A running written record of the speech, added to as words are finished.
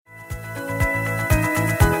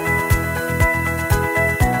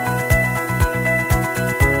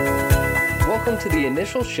welcome to the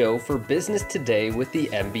initial show for Business Today with the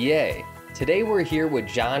MBA. Today we're here with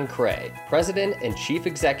John Cray, President and Chief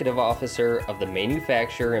Executive Officer of the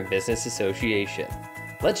Manufacturer and Business Association.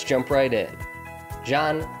 Let's jump right in.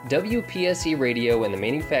 John, WPSC Radio and the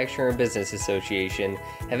Manufacturer and Business Association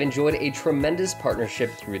have enjoyed a tremendous partnership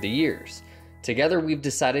through the years. Together, we've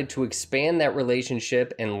decided to expand that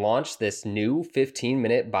relationship and launch this new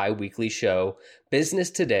 15-minute bi-weekly show, Business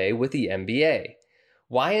Today with the MBA.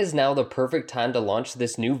 Why is now the perfect time to launch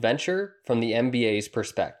this new venture from the MBA's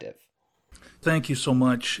perspective? Thank you so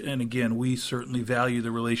much. And again, we certainly value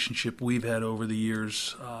the relationship we've had over the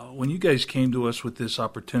years. When you guys came to us with this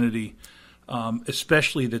opportunity,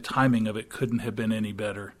 especially the timing of it couldn't have been any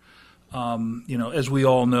better. As we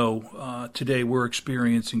all know, today we're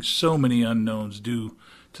experiencing so many unknowns due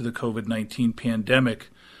to the COVID-19 pandemic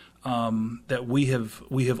that we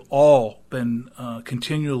have all been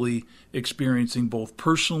continually experiencing, both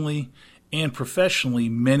personally and professionally,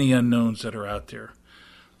 many unknowns that are out there.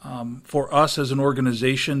 For us as an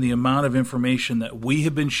organization, the amount of information that we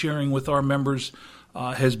have been sharing with our members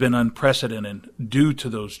has been unprecedented due to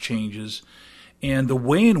those changes. And the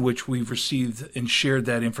way in which we've received and shared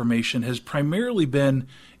that information has primarily been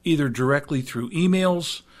either directly through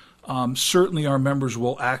emails. Certainly our members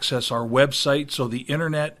will access our website, so the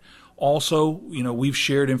internet. Also, we've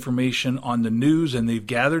shared information on the news and they've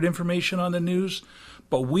gathered information on the news.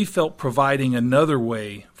 But we felt providing another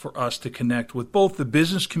way for us to connect with both the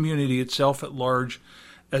business community itself at large,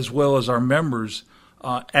 as well as our members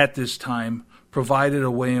at this time, provided a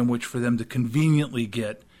way in which for them to conveniently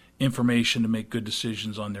get information to make good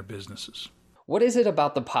decisions on their businesses. What is it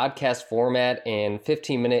about the podcast format and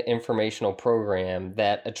 15-minute informational program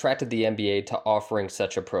that attracted the MBA to offering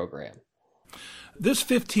such a program? This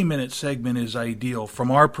 15-minute segment is ideal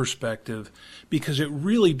from our perspective because it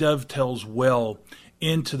really dovetails well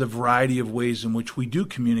into the variety of ways in which we do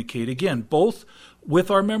communicate, again, both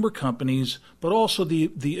with our member companies, but also the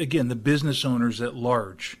business owners at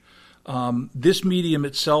large. This medium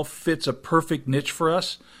itself fits a perfect niche for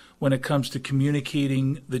us when it comes to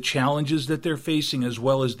communicating the challenges that they're facing, as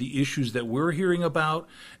well as the issues that we're hearing about,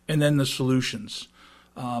 and then the solutions.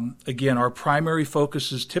 Again, our primary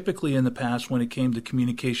focus is typically in the past when it came to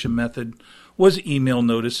communication method was email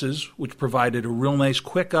notices, which provided a real nice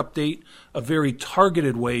quick update, a very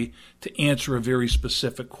targeted way to answer a very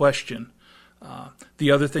specific question.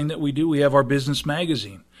 The other thing that we do, we have our business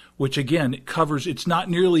magazine, which again, it's not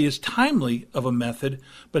nearly as timely of a method,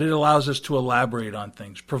 but it allows us to elaborate on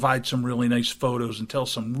things, provide some really nice photos, and tell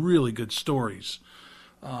some really good stories.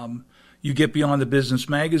 You get beyond the business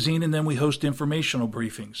magazine, and then we host informational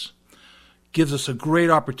briefings. Gives us a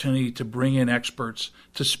great opportunity to bring in experts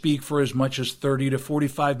to speak for as much as 30 to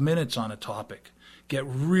 45 minutes on a topic, get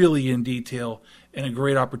really in detail, and a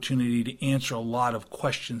great opportunity to answer a lot of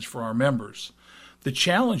questions for our members. The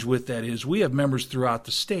challenge with that is we have members throughout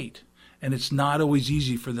the state, and it's not always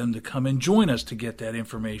easy for them to come and join us to get that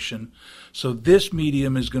information. So this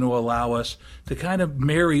medium is going to allow us to kind of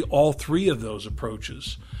marry all three of those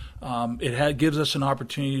approaches. It gives us an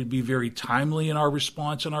opportunity to be very timely in our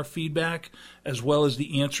response and our feedback, as well as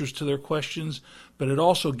the answers to their questions, but it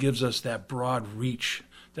also gives us that broad reach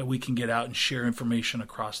that we can get out and share information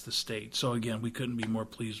across the state. So again, we couldn't be more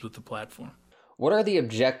pleased with the platform. What are the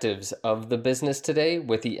objectives of the Business Today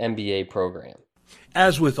with the MBA program?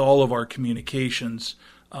 As with all of our communications,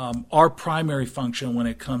 our primary function when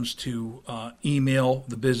it comes to email,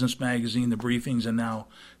 the business magazine, the briefings, and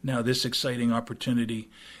now this exciting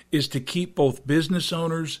opportunity is to keep both business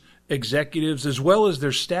owners, executives, as well as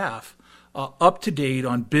their staff up to date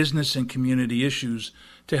on business and community issues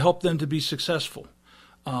to help them to be successful.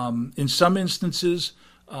 In some instances,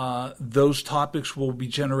 those topics will be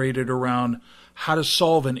generated around how to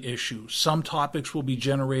solve an issue. Some topics will be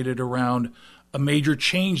generated around a major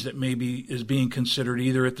change that maybe is being considered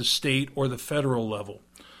either at the state or the federal level.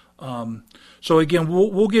 So again,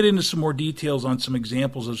 we'll get into some more details on some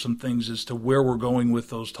examples of some things as to where we're going with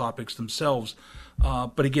those topics themselves.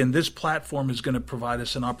 But again, this platform is going to provide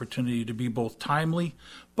us an opportunity to be both timely,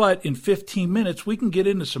 but in 15 minutes, we can get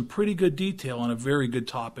into some pretty good detail on a very good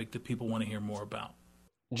topic that people want to hear more about.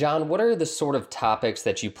 John, what are the sort of topics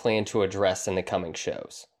that you plan to address in the coming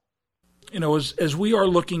shows? As we are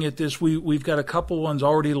looking at this, we've got a couple ones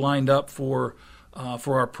already lined up for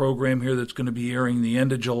our program here that's going to be airing the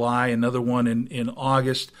end of July, another one in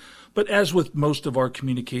August. But as with most of our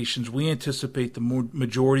communications, we anticipate the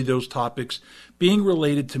majority of those topics being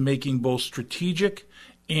related to making both strategic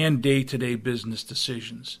and day-to-day business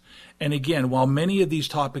decisions. And again, while many of these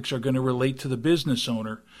topics are going to relate to the business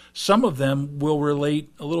owner, some of them will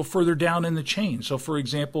relate a little further down in the chain. So, for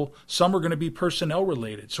example, some are going to be personnel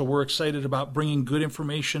related. So we're excited about bringing good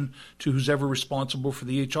information to who's ever responsible for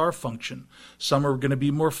the HR function. Some are going to be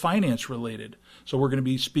more finance related. So we're going to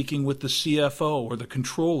be speaking with the CFO or the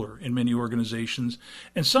controller in many organizations.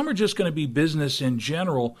 And some are just going to be business in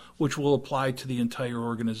general, which will apply to the entire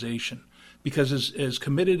organization. Because as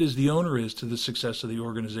committed as the owner is to the success of the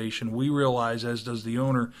organization, we realize, as does the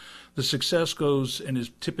owner, the success goes and is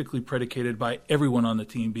typically predicated by everyone on the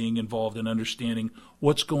team being involved in understanding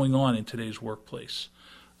what's going on in today's workplace.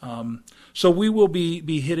 So we will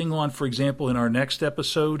be hitting on, for example, in our next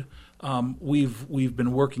episode, we've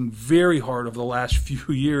been working very hard over the last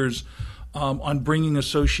few years on bringing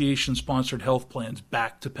association-sponsored health plans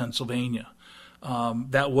back to Pennsylvania.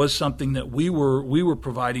 That was something that we were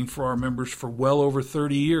providing for our members for well over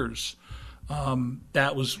 30 years.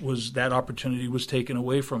 That opportunity was taken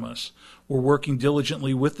away from us. We're working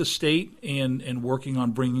diligently with the state and working on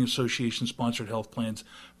bringing association-sponsored health plans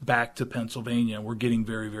back to Pennsylvania. We're getting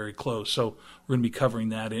very, very close. So we're going to be covering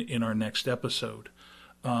that in our next episode.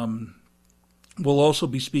 We'll also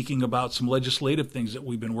be speaking about some legislative things that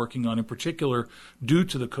we've been working on, in particular due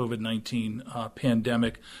to the COVID-19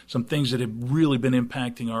 pandemic, some things that have really been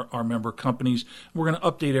impacting our member companies. We're going to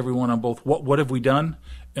update everyone on both what have we done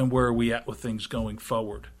and where are we at with things going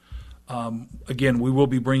forward. Again, we will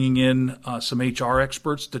be bringing in some HR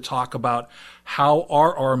experts to talk about how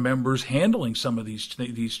are our members handling some of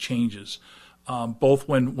these changes. Both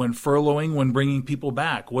when furloughing, when bringing people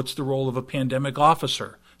back. What's the role of a pandemic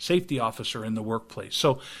officer, safety officer in the workplace?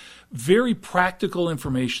 So very practical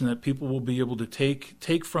information that people will be able to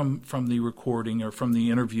take from the recording or from the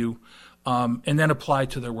interview and then apply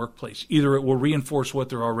to their workplace. Either it will reinforce what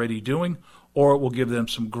they're already doing or it will give them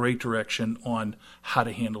some great direction on how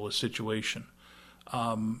to handle a situation.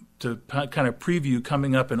 To kind of preview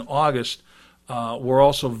coming up in August, we're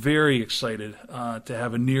also very excited to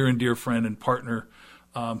have a near and dear friend and partner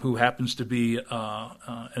who happens to be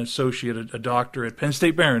an associate, a doctor at Penn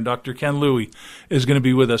State Barron, Dr. Ken Louie, is going to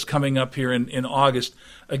be with us coming up here in August.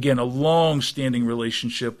 Again, a long-standing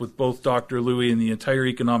relationship with both Dr. Louie and the entire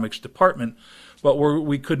economics department, but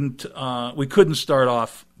we couldn't start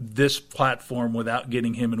off this platform without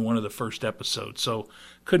getting him in one of the first episodes. So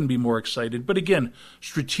couldn't be more excited. But again,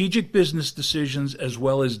 strategic business decisions as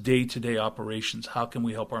well as day-to-day operations. How can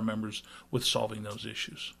we help our members with solving those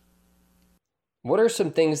issues? What are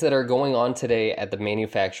some things that are going on today at the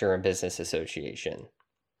Manufacturer and Business Association?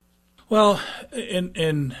 Well,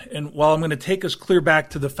 and while I'm going to take us clear back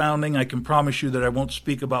to the founding, I can promise you that I won't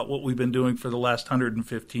speak about what we've been doing for the last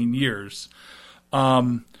 115 years.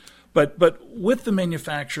 But with the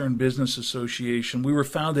Manufacturer and Business Association, we were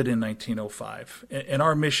founded in 1905, and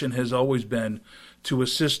our mission has always been to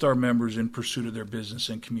assist our members in pursuit of their business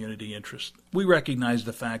and community interests. We recognize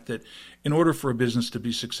the fact that in order for a business to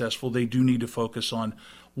be successful, they do need to focus on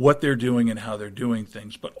what they're doing and how they're doing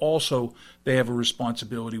things, but also they have a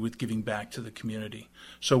responsibility with giving back to the community.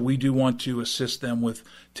 So we do want to assist them with,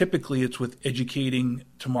 typically it's with educating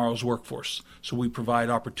tomorrow's workforce. So we provide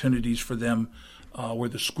opportunities for them where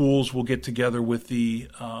the schools will get together with the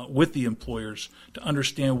employers to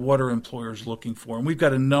understand what are employers looking for. And we've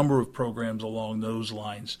got a number of programs along those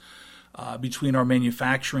lines. Between our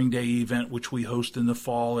Manufacturing Day event, which we host in the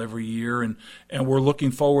fall every year, and we're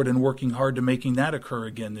looking forward and working hard to making that occur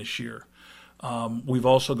again this year. We've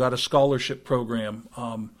also got a scholarship program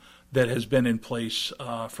that has been in place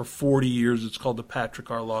for 40 years. It's called the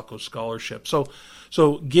Patrick R. Locko Scholarship.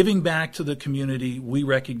 So giving back to the community, we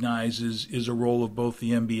recognize is a role of both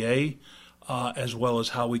the MBA as well as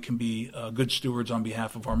how we can be good stewards on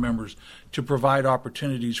behalf of our members to provide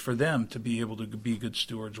opportunities for them to be able to be good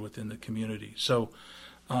stewards within the community. So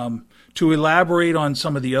to elaborate on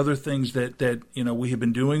some of the other things that we have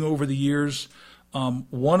been doing over the years,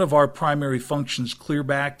 one of our primary functions clear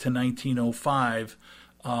back to 1905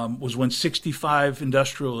 was when 65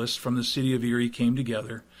 industrialists from the city of Erie came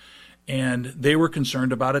together, and they were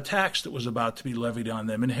concerned about a tax that was about to be levied on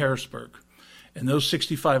them in Harrisburg. And those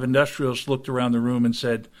 65 industrialists looked around the room and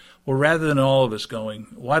said, well, rather than all of us going,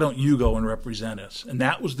 why don't you go and represent us? And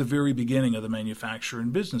that was the very beginning of the Manufacturer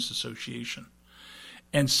and Business Association.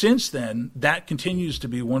 And since then, that continues to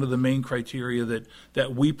be one of the main criteria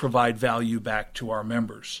that we provide value back to our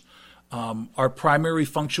members. Our primary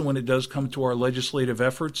function when it does come to our legislative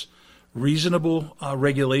efforts, reasonable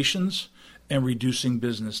regulations and reducing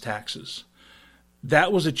business taxes.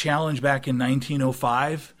 That was a challenge back in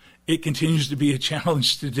 1905. It continues to be a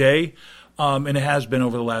challenge today, And it has been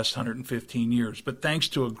over the last 115 years. But thanks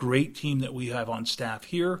to a great team that we have on staff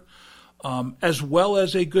here, as well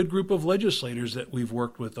as a good group of legislators that we've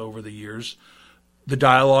worked with over the years, the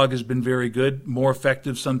dialogue has been very good, more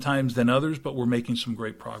effective sometimes than others, but we're making some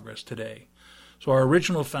great progress today. So our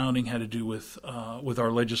original founding had to do with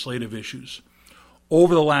our legislative issues.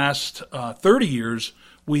 Over the last 30 years,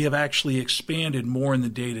 we have actually expanded more in the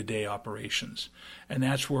day-to-day operations. And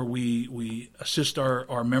that's where we assist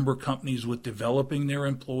our member companies with developing their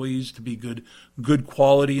employees to be good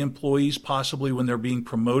quality employees. Possibly when they're being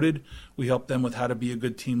promoted, we help them with how to be a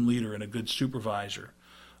good team leader and a good supervisor.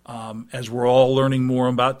 As we're all learning more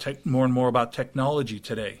and more about technology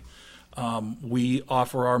today, we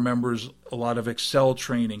offer our members a lot of Excel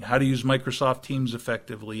training, how to use Microsoft Teams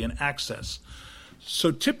effectively, and Access.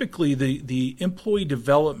 So typically the employee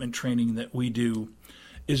development training that we do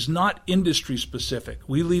is not industry specific.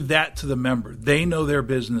 We leave that to the member. They know their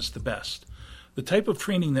business the best. The type of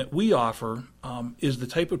training that we offer is the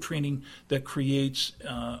type of training that creates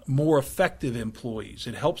more effective employees.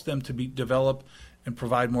 It helps them to develop and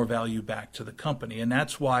provide more value back to the company. And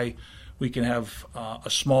that's why we can have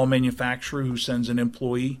a small manufacturer who sends an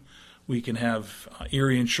employee. We can have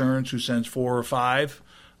Erie Insurance who sends 4 or 5.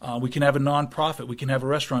 We can have a nonprofit. We can have a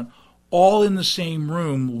restaurant, all in the same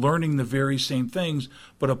room, learning the very same things,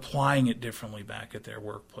 but applying it differently back at their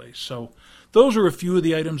workplace. So those are a few of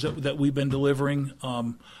the items that we've been delivering.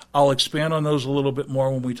 I'll expand on those a little bit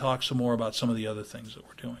more when we talk some more about some of the other things that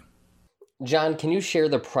we're doing. John, can you share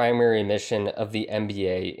the primary mission of the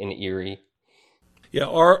MBA in Erie? Yeah,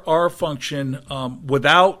 our function, I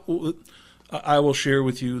will share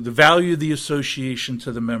with you, the value of the association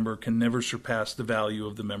to the member can never surpass the value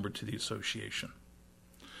of the member to the association.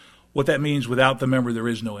 What that means, without the member, there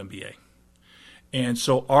is no MBA. And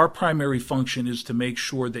so our primary function is to make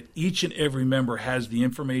sure that each and every member has the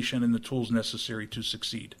information and the tools necessary to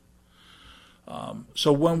succeed.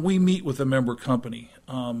 So when we meet with a member company,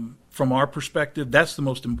 from our perspective, that's the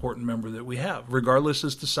most important member that we have, regardless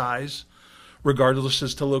as to size, regardless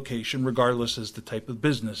as to location, regardless as the type of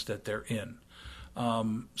business that they're in.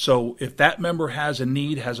 So if that member has a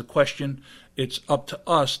need, has a question, it's up to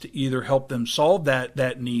us to either help them solve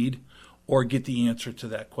that need or get the answer to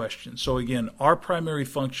that question. So again, our primary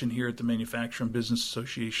function here at the Manufacturing Business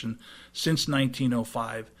Association since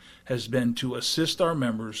 1905 has been to assist our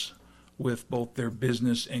members with both their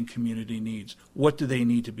business and community needs. What do they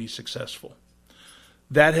need to be successful?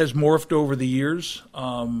 That has morphed over the years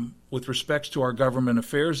with respects to our government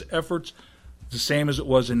affairs efforts, the same as it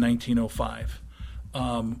was in 1905.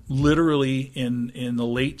 Literally in the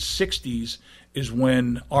late 60s is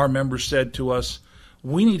when our members said to us,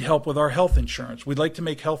 we need help with our health insurance. We'd like to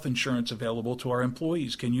make health insurance available to our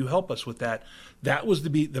employees. Can you help us with that? That was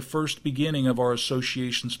the first beginning of our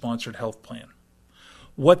association-sponsored health plan.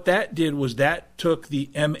 What that did was that took the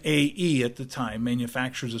MAE at the time,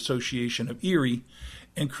 Manufacturers Association of Erie,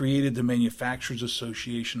 and created the Manufacturers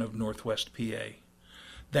Association of Northwest PA.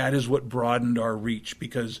 That is what broadened our reach,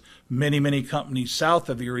 because many, many companies south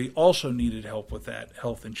of Erie also needed help with that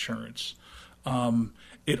health insurance.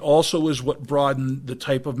 It also is what broadened the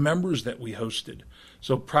type of members that we hosted.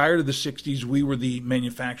 So prior to the 60s, we were the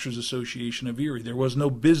Manufacturers Association of Erie. There was no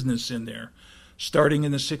business in there. Starting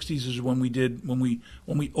in the 60s is when we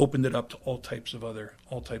opened it up to all types of other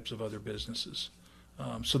businesses.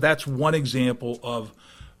 So that's one example of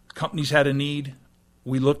companies had a need.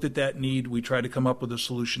 We looked at that need. We tried to come up with a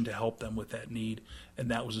solution to help them with that need, and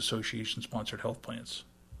that was association-sponsored health plans.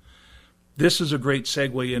 This is a great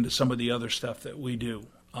segue into some of the other stuff that we do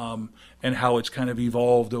and how it's kind of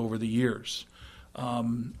evolved over the years.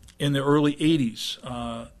 In the early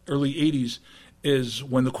 80s is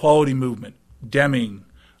when the quality movement, Deming,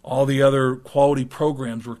 all the other quality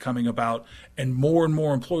programs were coming about, and more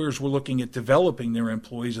employers were looking at developing their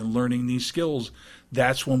employees and learning these skills.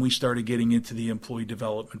 That's when we started getting into the employee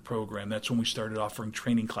development program. That's when we started offering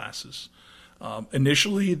training classes.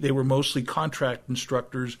 Initially, they were mostly contract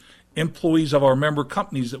instructors, employees of our member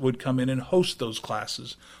companies that would come in and host those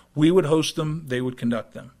classes. We would host them, they would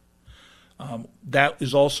conduct them. That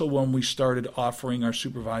is also when we started offering our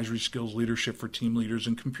supervisory skills leadership for team leaders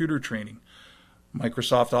and computer training.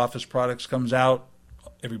 Microsoft Office products comes out,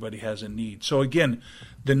 everybody has a need. So again,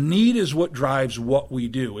 the need is what drives what we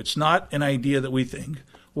do. It's not an idea that we think,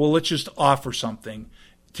 well, let's just offer something.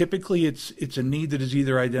 Typically, it's a need that is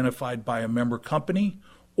either identified by a member company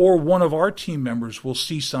or one of our team members will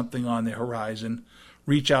see something on the horizon,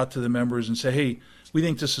 reach out to the members and say, hey, we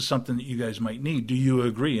think this is something that you guys might need. Do you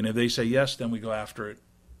agree? And if they say yes, then we go after it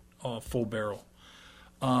full barrel.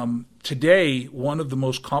 Today, one of the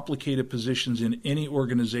most complicated positions in any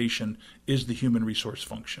organization is the human resource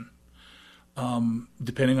function.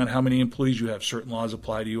 Depending on how many employees you have, certain laws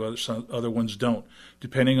apply to you, other ones don't.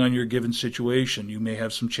 Depending on your given situation, you may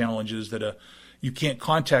have some challenges that you can't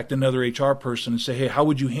contact another HR person and say, hey, how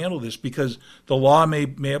would you handle this? Because the law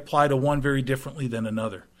may apply to one very differently than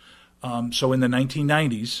another. So in the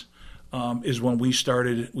 1990s is when we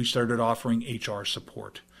started offering HR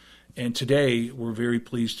support. And today, we're very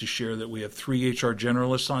pleased to share that we have 3 HR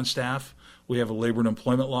generalists on staff. We have a labor and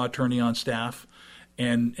employment law attorney on staff.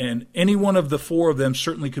 And any one of the 4 of them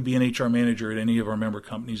certainly could be an HR manager at any of our member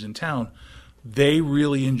companies in town. They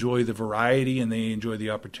really enjoy the variety and they enjoy the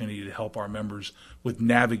opportunity to help our members with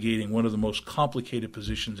navigating one of the most complicated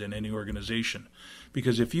positions in any organization.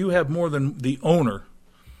 Because if you have more than the owner,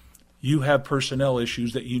 you have personnel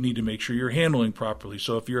issues that you need to make sure you're handling properly.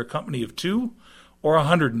 So if you're a company of 2 or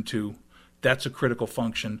 102, that's a critical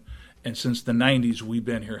function. And since the 90s, we've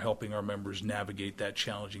been here helping our members navigate that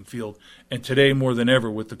challenging field. And today, more than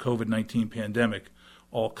ever, with the COVID-19 pandemic,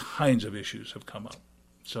 all kinds of issues have come up.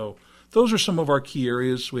 So those are some of our key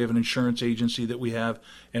areas. We have an insurance agency that we have,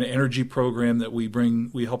 an energy program that we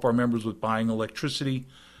help our members with buying electricity.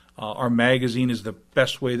 Our magazine is the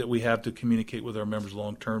best way that we have to communicate with our members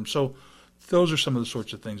long term. So those are some of the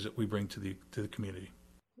sorts of things that we bring to the community.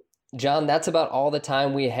 John, that's about all the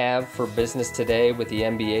time we have for Business Today with the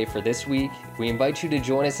MBA for this week. We invite you to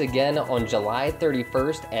join us again on July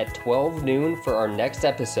 31st at 12 noon for our next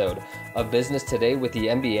episode of Business Today with the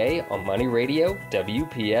MBA on Money Radio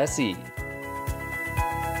WPSE.